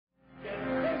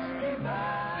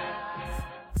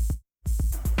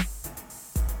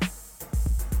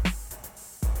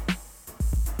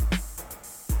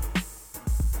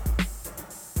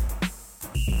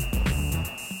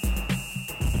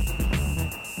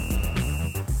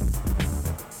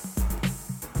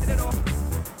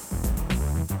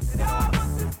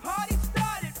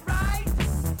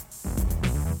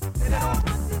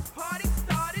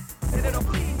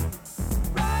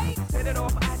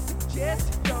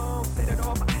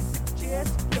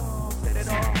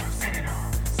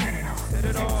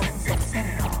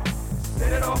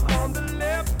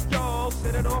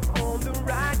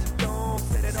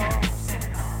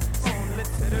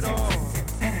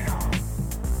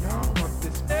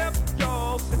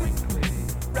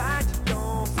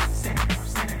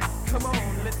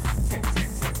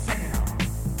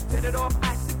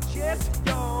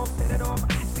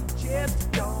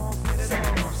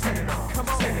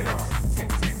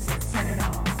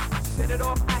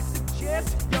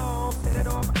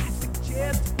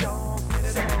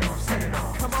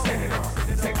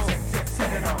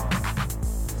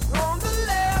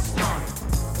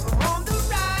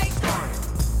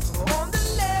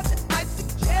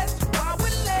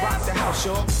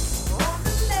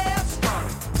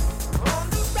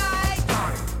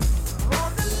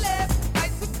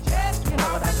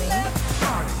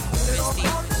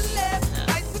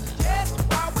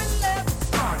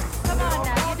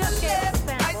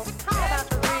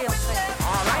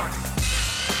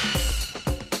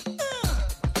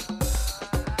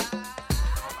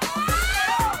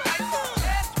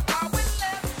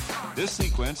This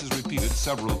sequence is repeated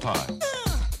several times.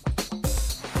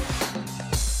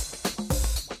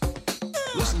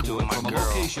 Listen to it from a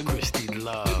location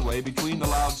midway between the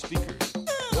loudspeakers.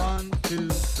 1, 2,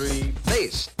 3,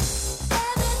 bass.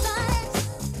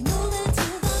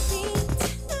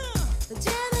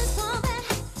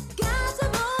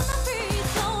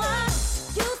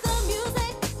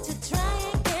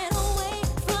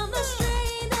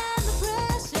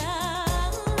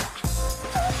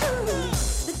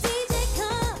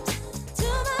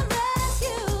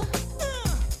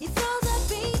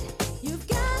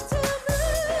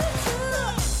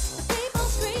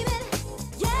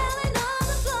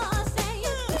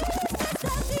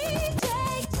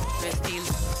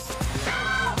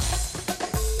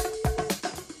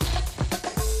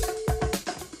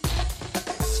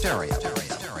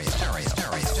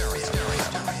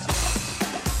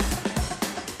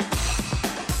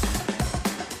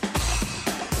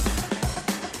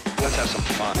 Let's have some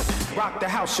fun. Rock the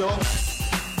house, y'all.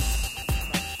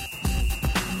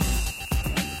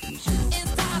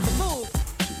 It's time to move.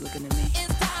 Keep looking at me.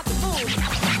 It's time to move.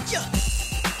 Yeah.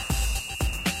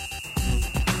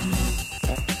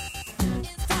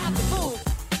 It's time to move.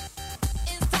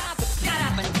 It's time to get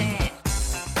up and dance.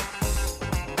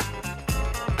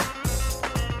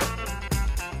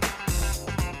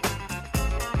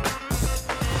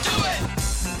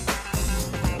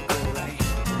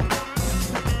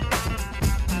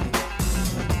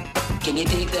 Can you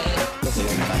dig that? Let's see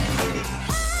if I can dig it.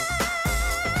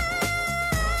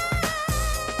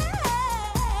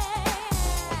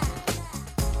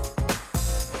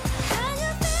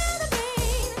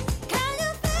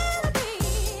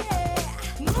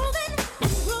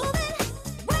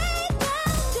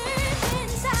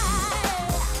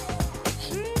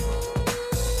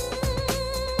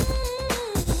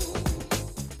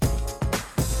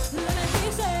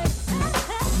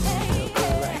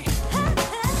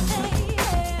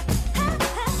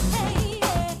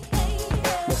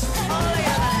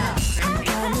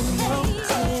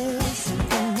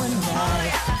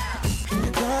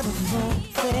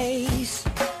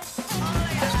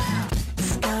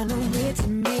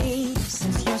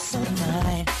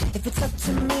 If it's up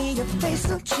to me, your face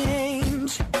will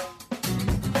change.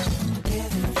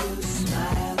 If you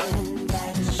smile, then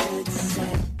that should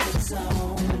set the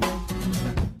tone.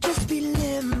 Just be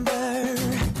limber,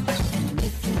 and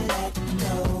if you let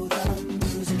go, the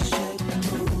music should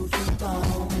move your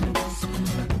bones.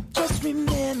 Just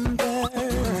remember,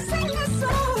 sing a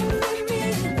song with me.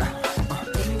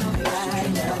 Ain't nobody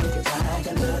like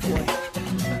I love you.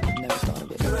 Never thought of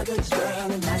it. You're a good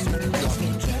girl, and that's what makes me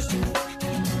trust you.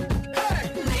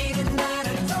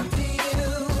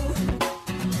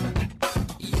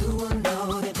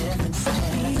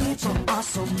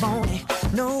 So phony,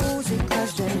 nosy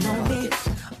cause you're lonely.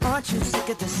 Aren't you sick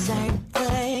of the same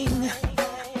thing?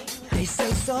 They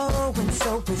say so and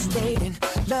so is dating,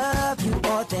 love you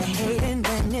or they're hating,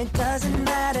 and it doesn't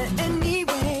matter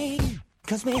anyway,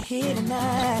 cause we're here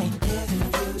tonight. If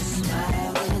you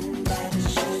smile, then that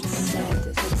should set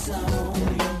the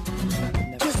tone.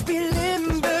 Just be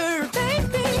limber,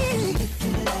 baby. If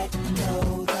you let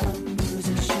go, the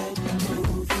music should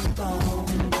move your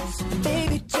bones.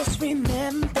 Baby, just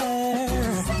remember,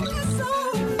 sing a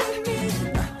song with me.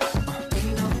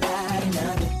 Ain't nobody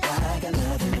love you like I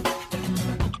love you.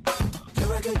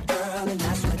 You're a good girl and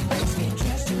that's what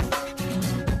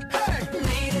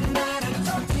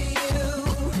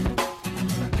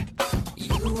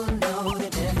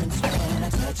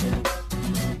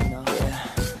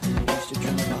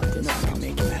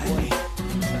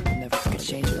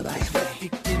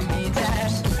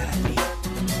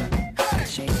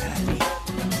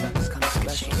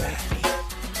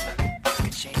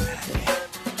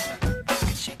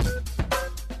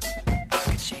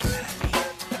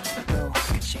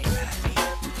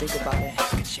think about it,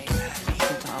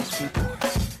 sometimes people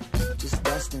just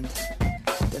destined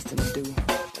to do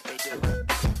what they do.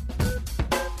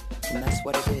 And that's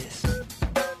what it is.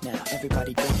 Now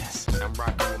everybody dance. I'm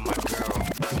rocking with my girl,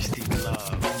 Christine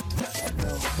Love.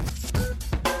 No,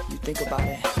 you think about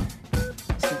it,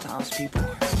 sometimes people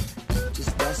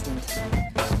just destined to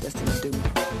do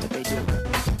what they do.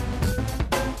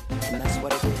 And that's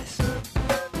what it is.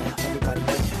 Now everybody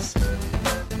dance.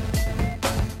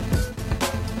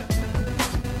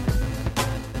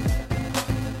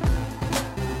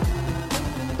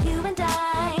 You and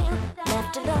I,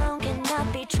 left alone,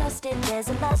 cannot be trusted. There's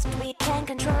a lust we can't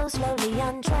control, slowly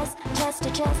undress, chest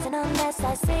to chest. And unless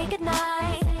I say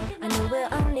goodnight, I know we're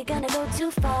only gonna go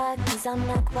too far. Cause I'm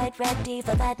not quite ready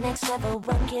for that next level.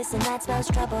 One kiss and that spells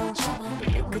trouble.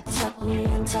 You could tuck me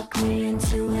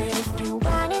into it if you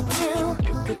wanted to.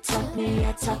 You could tuck me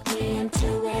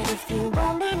into it if you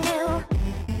only knew.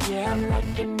 Yeah, I'm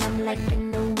liking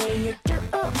the way you do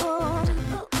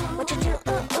what you do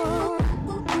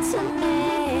to me.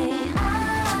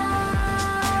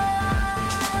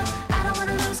 I don't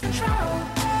wanna lose control.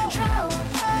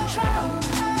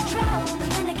 But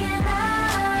then again, I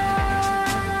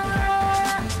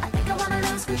think I wanna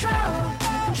lose control.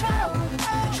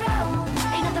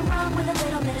 Ain't nothing wrong with a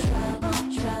little bit of trouble.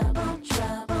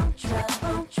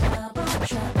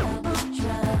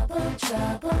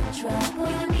 You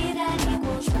and me, that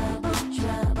equals trouble.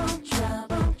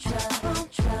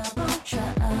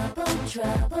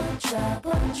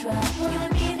 You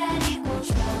and me, that equals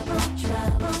trouble.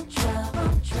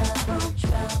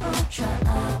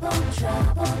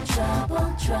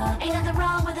 Ain't nothing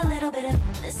wrong with a little bit of.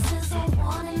 This is a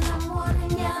warning, I'm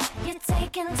warning ya. You're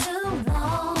taking too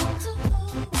long.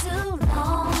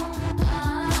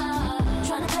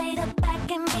 Trying to play the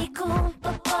back and be cool,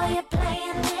 but boy, you're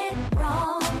playing it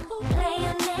wrong.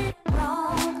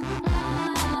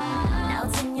 Now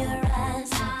it's in your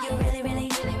eyes. You're really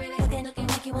looking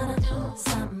like you wanna do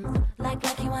something. Like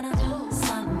you wanna do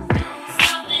something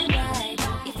right.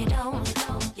 If you don't,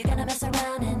 you're gonna mess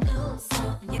around and do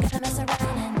something. You're gonna mess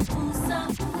around and do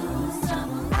something.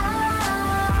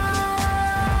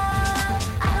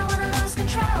 I don't wanna lose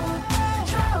control.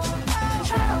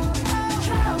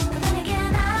 But then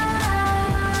again,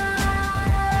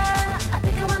 I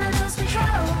think I wanna lose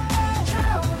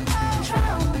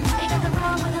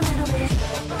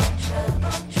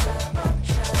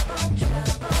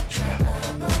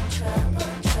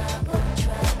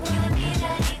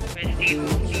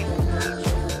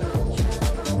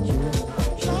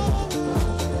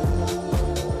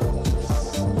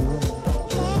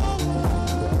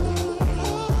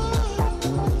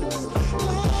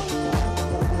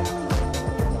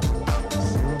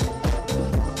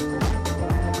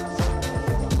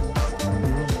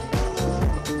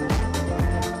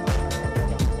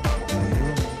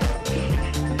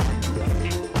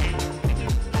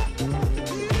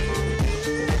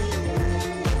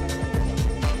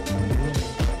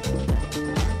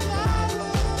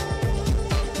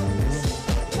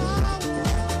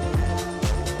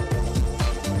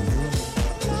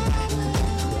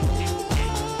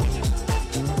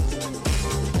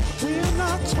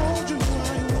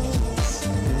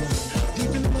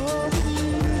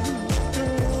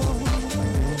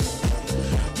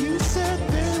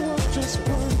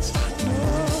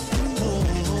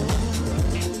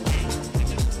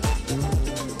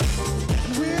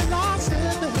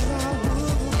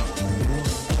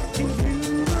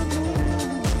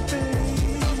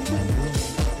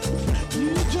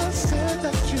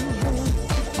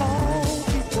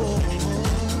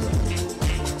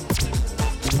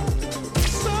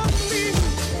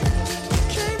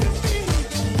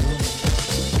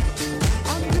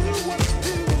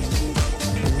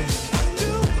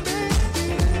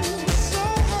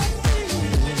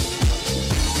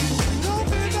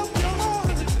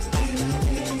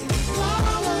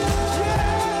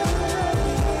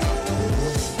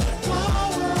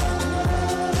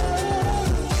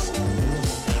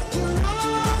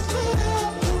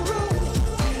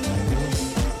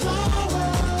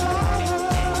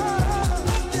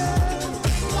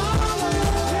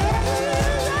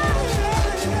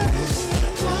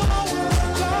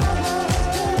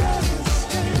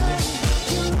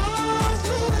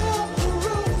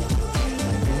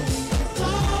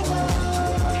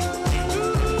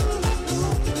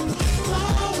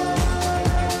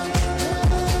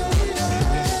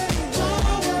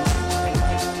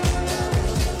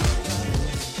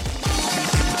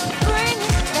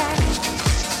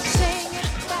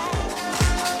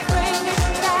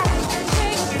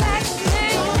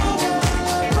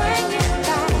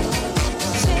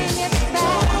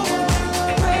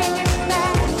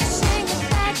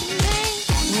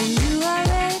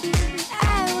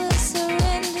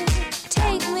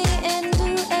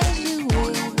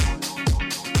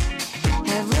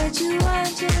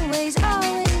is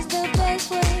always the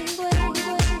best way.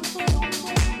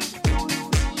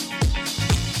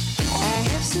 I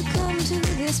have succumbed to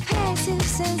this passive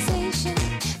sensation,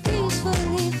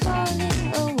 peacefully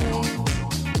falling away.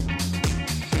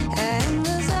 I am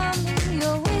the zombie,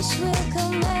 your wish will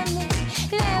command me.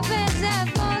 Laugh as I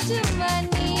fall to my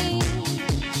knees.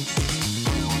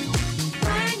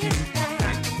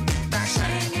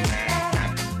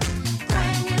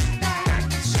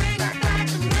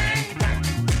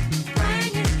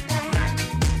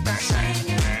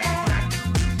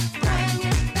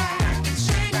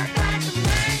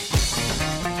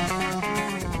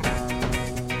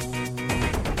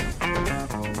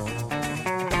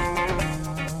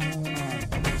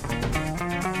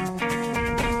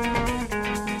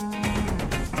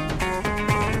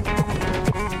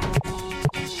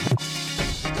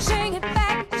 Bring it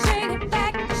back, bring it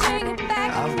back, bring it back, bring it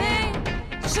back to me.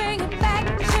 Bring it back,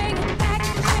 bring it back, bring it back, bring it back to me. Bring it back, bring it back, bring it back to me. Bring it back, bring it back,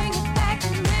 bring it back to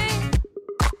me.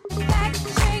 Back,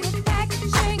 bring it back,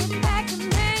 bring it back to me.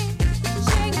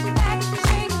 Bring it back,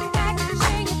 bring it back,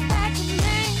 bring it back to me. Bring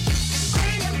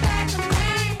it back to me.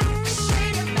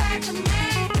 Bring it back to me.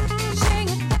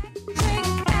 Bring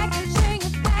it back, bring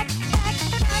it back,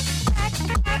 Bring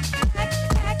it back,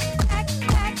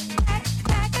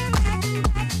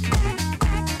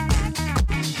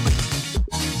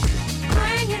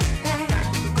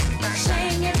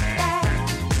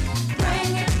 bring it back,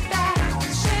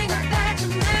 bring it back, bring it back to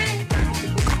me.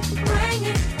 Bring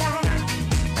it back,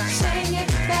 bring it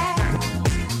back,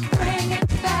 bring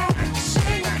it back,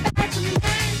 bring it back to me.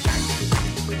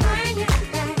 Bring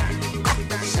it back,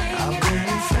 I've been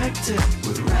infected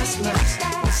with restless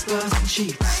whispers and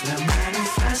cheats that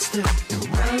manifested in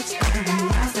words and in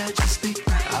lies that you speak.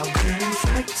 I've been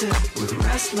infected with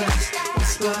restless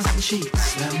whispers and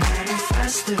cheats that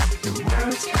manifested in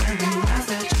words and in lies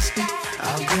that you speak.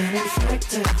 I've been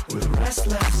infected with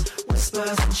restless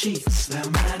whispers and cheats that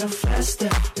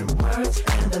manifested in words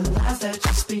and the lies that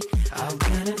you speak. I've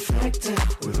been infected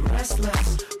with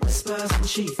restless whispers and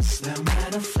cheats that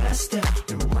manifested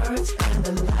in words and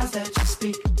the lies that you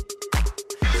speak.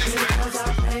 Because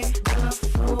I played the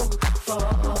fool for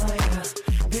you.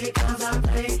 Because I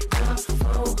played the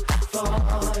fool for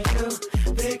you.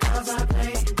 Because I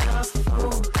played the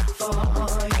fool for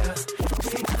you.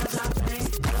 Because I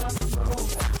played the fool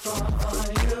for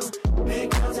you.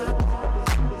 Because I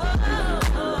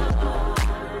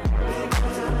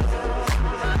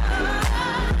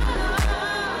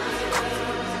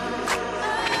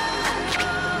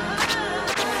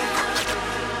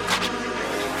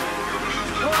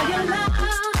for your love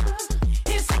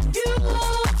is so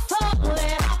beautiful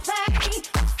and I play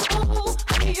fool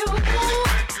for you.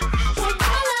 For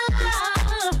your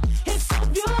love is so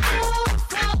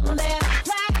beautiful and I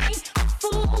play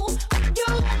fool for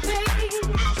you, babe.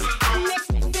 It makes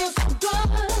me feel so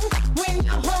good when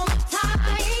you hold me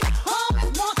tight.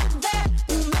 Always want you there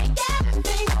to make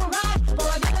everything alright.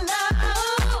 For your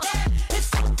love is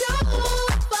so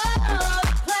beautiful. I'll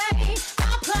play a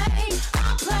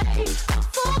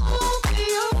fool for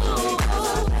you.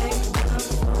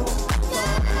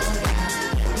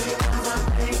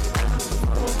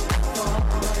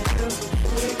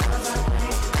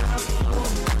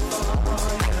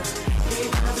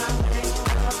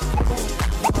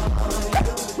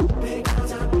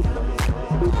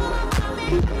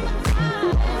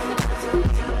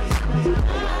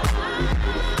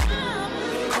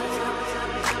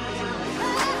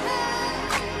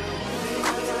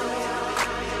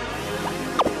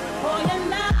 For your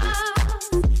love,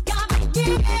 got me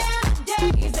getting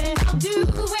days and I'll do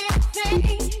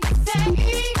anything you say.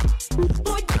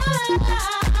 For your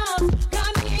love, got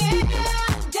me getting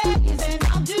days and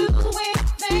I'll do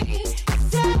anything you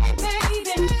say,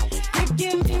 baby. You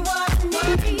give me what I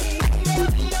need,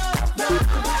 give me your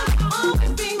love.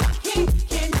 Always be my king,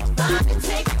 can you find and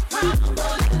take it from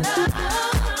for your love?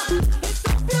 It's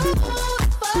so beautiful,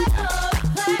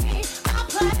 I'll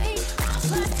play.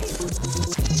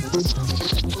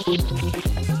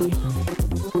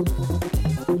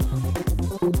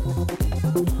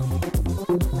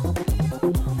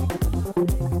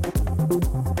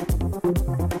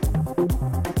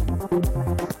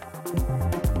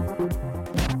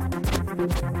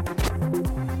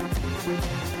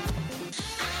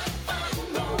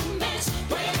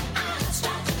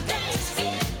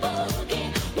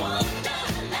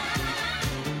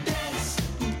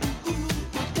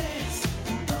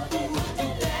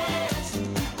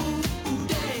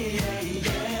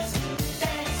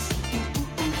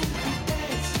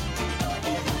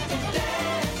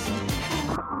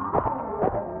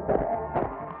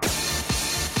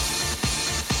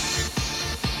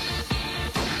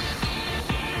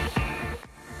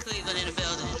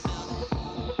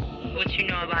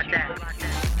 know about that?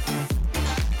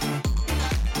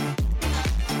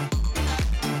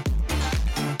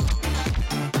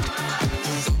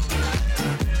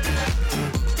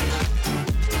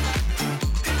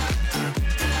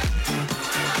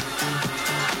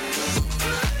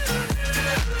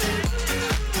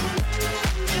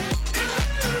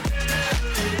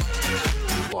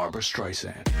 Barbra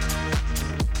Streisand.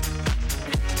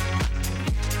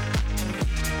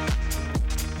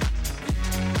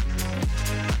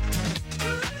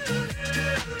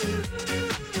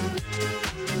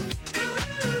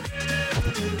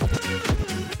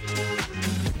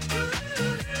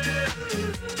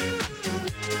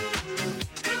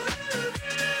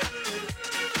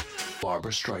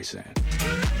 Barbra Streisand.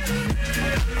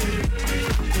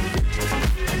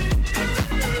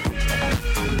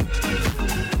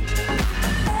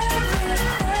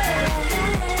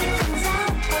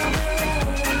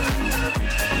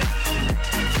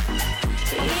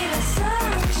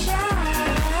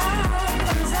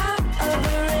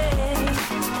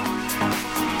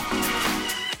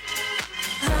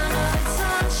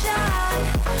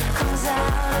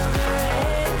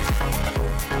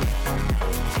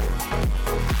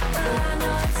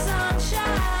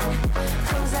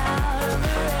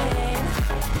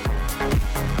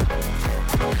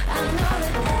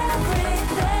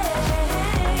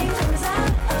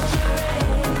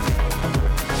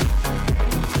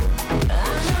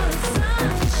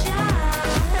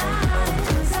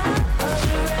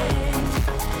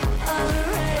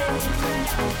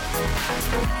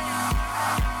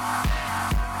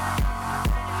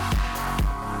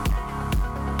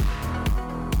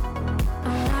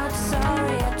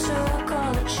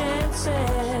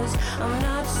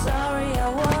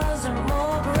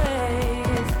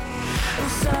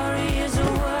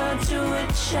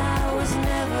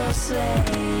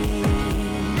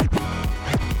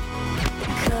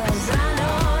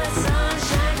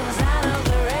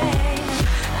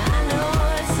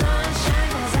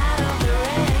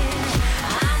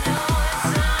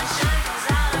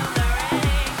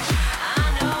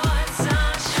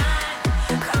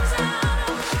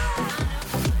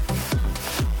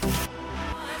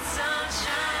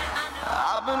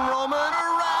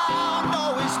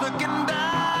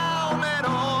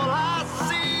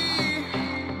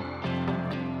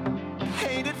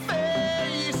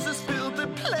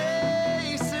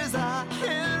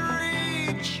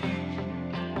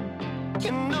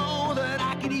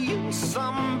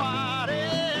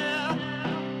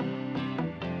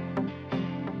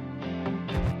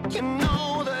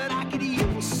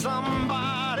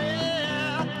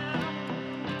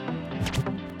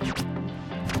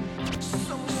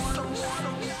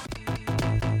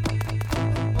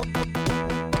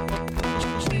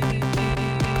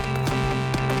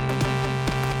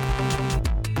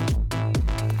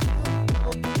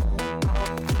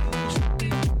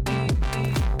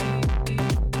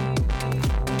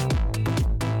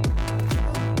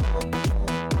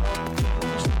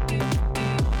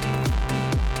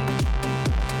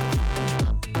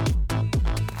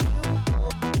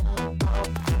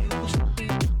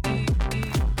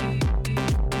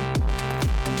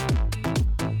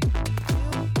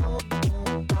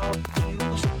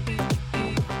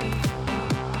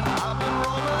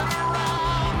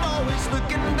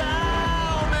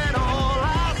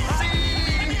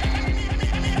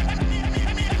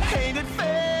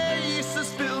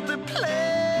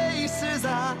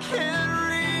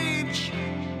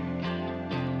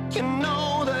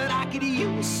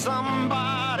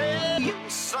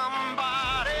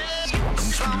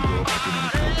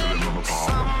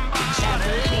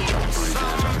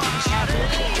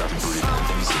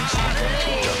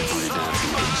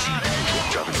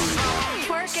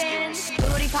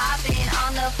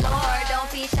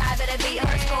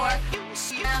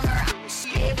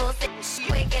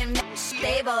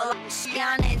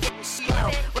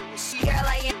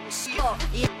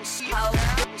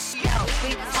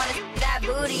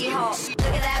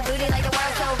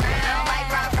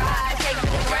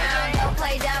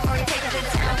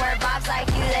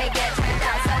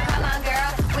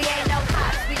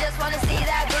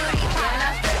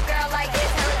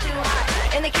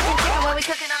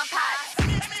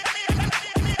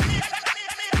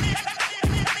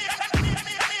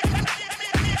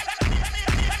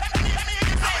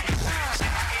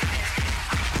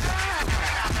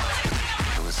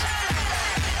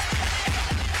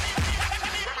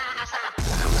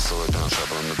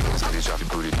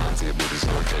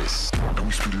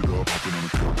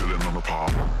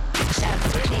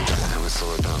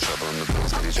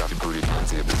 Drop your booty down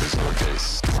to your bitches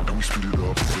lowercase. And we speed it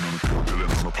up, putting on the pill,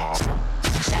 pillin' on the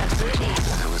pop.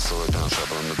 And we slow it down,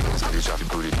 trouble in the bass. Baby, drop your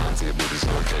booty down to your booty's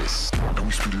lowercase. And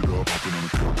we speed it up, hopping on the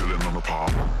pill, pilling on the pop.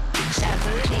 Drop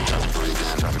your booty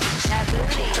down, drop your booty down.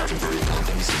 Drop your booty down,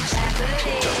 let me see. Drop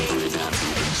your booty down, let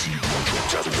me see.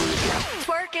 Drop your booty down.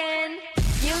 Twerking,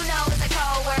 you know it's a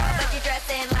cold world, but you're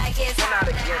dressing like it's hot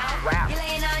now. You're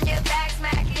laying on your back,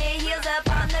 smacking your heels up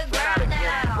on the ground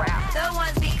now. The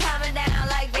ones be coming down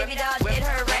like baby doll did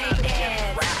her rain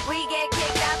dance. We get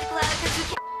kicked out the club 'cause you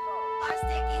can't our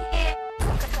sticky hit.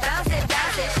 Bounce it,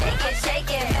 shake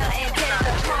it, melt into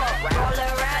the floor. Roll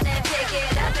around and pick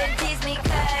it up and tease me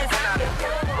 'cause I'm your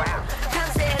fool. Come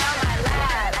sit on my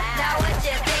lap. Now what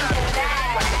you think of that?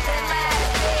 The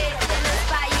last hit in the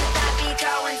spot you thought be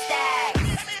throwing stacks.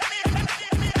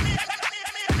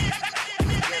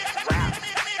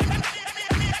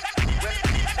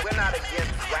 We're not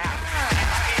against rap.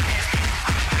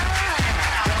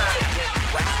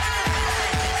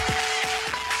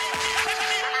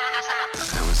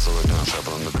 And we slow it down,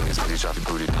 trouble in the bass. Baby, drop your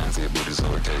booty down to your booty's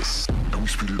lowercase. And we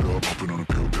speed it up, hopping on the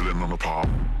pill, pilling on the pop.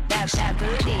 That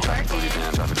booty, Drop your booty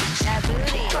down, drop your booty down. that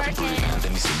booty, Drop your booty down,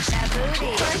 let me see. that booty,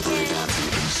 Drop your booty down to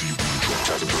your booty.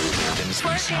 Drop your booty down, let me see.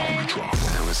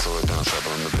 And we slow it down,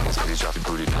 trouble in the bass. Baby, drop your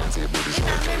booty down to your booty's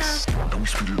lowercase. And we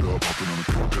speed it up, hopping on the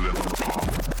pill, pilling on the pop.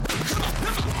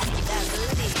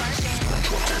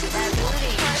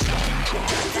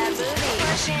 that booty,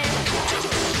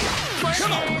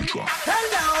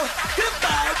 Hello,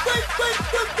 goodbye,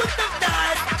 good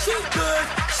night. She good,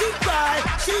 she fine,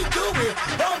 she do it,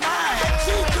 oh my.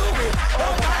 She do it,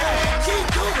 oh my. She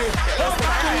do it, oh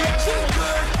my. She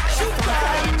good, she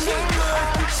fine, she good,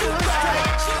 she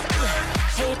fine, she good.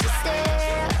 hate to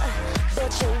stare,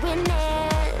 but you're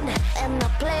winning, and I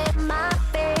play my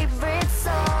favorite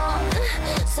song.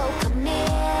 So come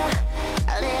near,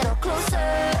 a little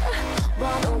closer.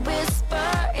 Wanna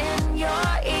whisper in your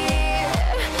ear,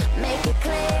 make it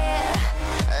clear.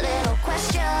 A little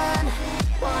question,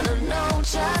 wanna know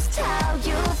just how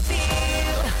you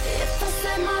feel. If I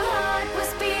said my heart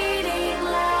was beating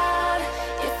loud,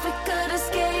 if we could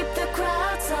escape the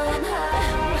crowd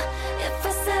somehow. If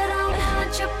I said I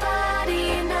want your body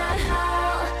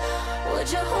now, would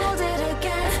you hold it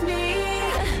against me?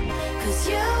 'Cause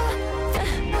you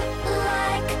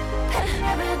like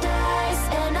paradise,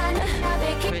 and I know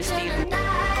vacation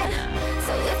tonight.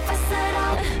 So if I said I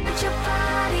want your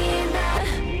body now,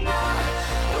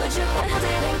 would you hold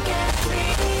it against me?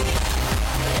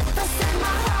 If I said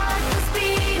my heart was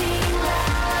beating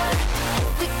loud,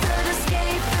 if we could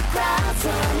escape the crowd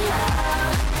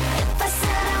somehow. If I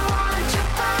said I want your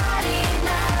body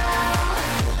now,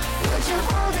 would you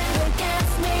hold it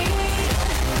against me?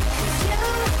 'Cause you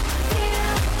feel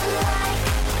like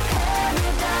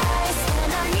paradise,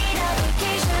 and I need a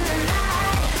vacation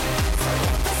tonight. So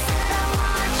if I said I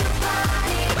want your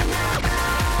body now,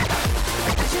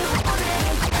 would you hold it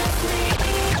against me?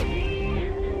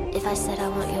 If I said I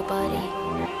want your body,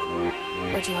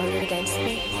 would you hold it against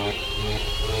me?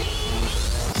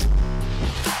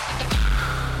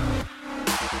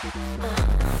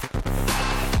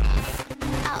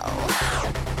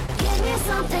 Give me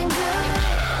something good.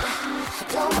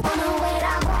 Don't wanna wait,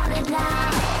 I want it now.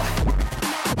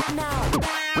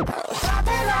 Drop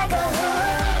it like a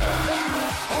hood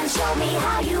and show me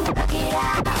how you work it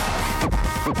out.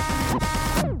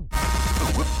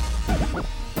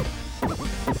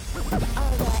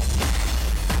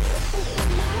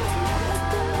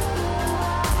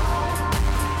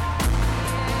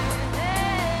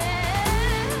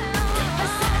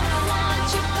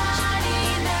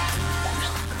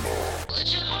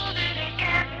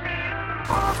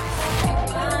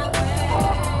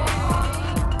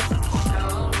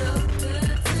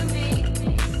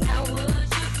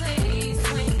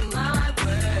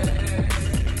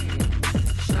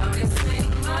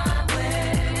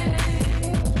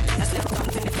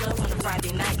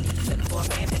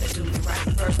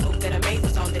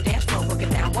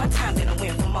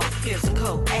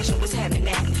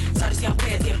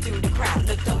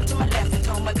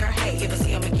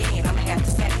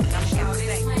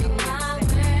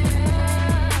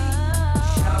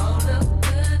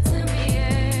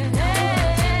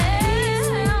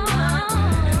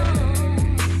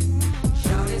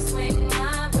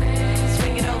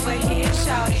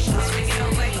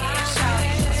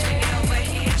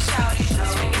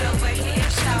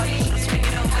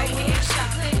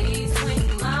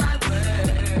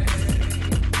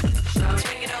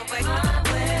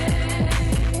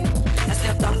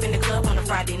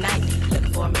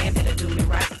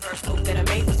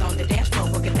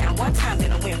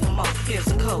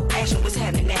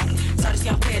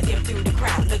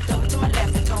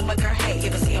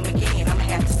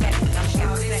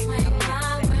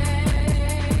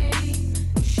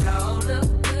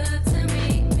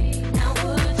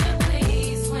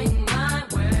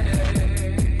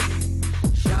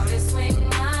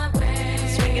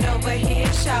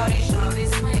 shawty. Shawty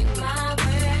swing my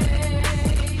way.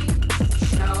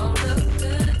 Sure look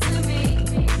good to me.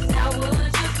 Now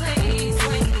would you please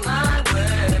swing my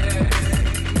way?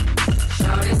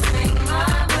 Shawty swing my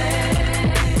way.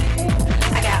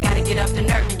 I gotta get up the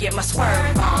nerve to get my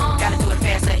swerve on. Gotta do it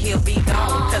fast or he'll be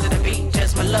gone. Cause of the beat,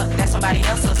 just my luck. That somebody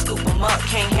else will scoop him up.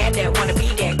 Can't have that, wanna be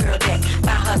that girl that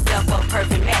found herself a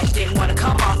perfect match. Didn't wanna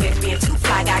come off as being too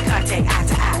fly. Got contact eye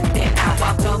to eye. Then I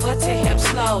walked over to him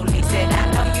slowly.